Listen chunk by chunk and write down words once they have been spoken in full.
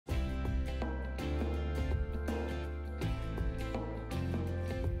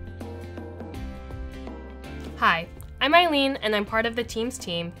Hi, I'm Eileen and I'm part of the Teams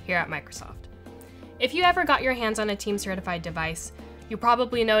team here at Microsoft. If you ever got your hands on a Teams certified device, you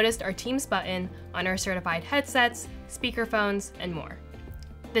probably noticed our Teams button on our certified headsets, speakerphones, and more.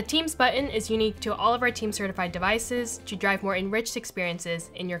 The Teams button is unique to all of our Teams certified devices to drive more enriched experiences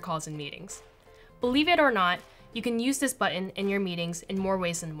in your calls and meetings. Believe it or not, you can use this button in your meetings in more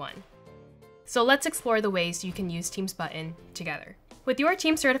ways than one. So let's explore the ways you can use Teams button together. With your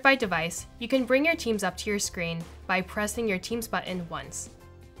Teams certified device, you can bring your Teams up to your screen by pressing your Teams button once.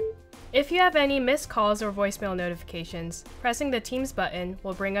 If you have any missed calls or voicemail notifications, pressing the Teams button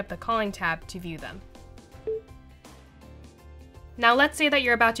will bring up the Calling tab to view them. Now let's say that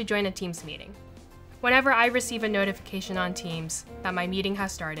you're about to join a Teams meeting. Whenever I receive a notification on Teams that my meeting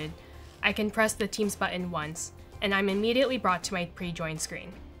has started, I can press the Teams button once, and I'm immediately brought to my pre-join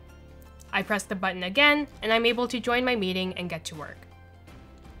screen. I press the button again, and I'm able to join my meeting and get to work.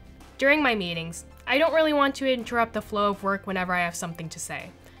 During my meetings, I don't really want to interrupt the flow of work whenever I have something to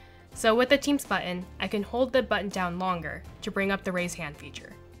say. So with the Teams button, I can hold the button down longer to bring up the raise hand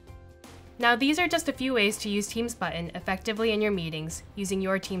feature. Now these are just a few ways to use Teams button effectively in your meetings using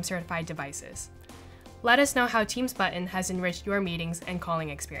your Teams certified devices. Let us know how Teams button has enriched your meetings and calling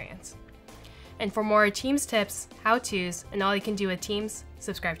experience. And for more Teams tips, how-tos, and all you can do with Teams,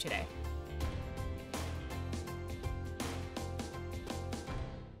 subscribe today.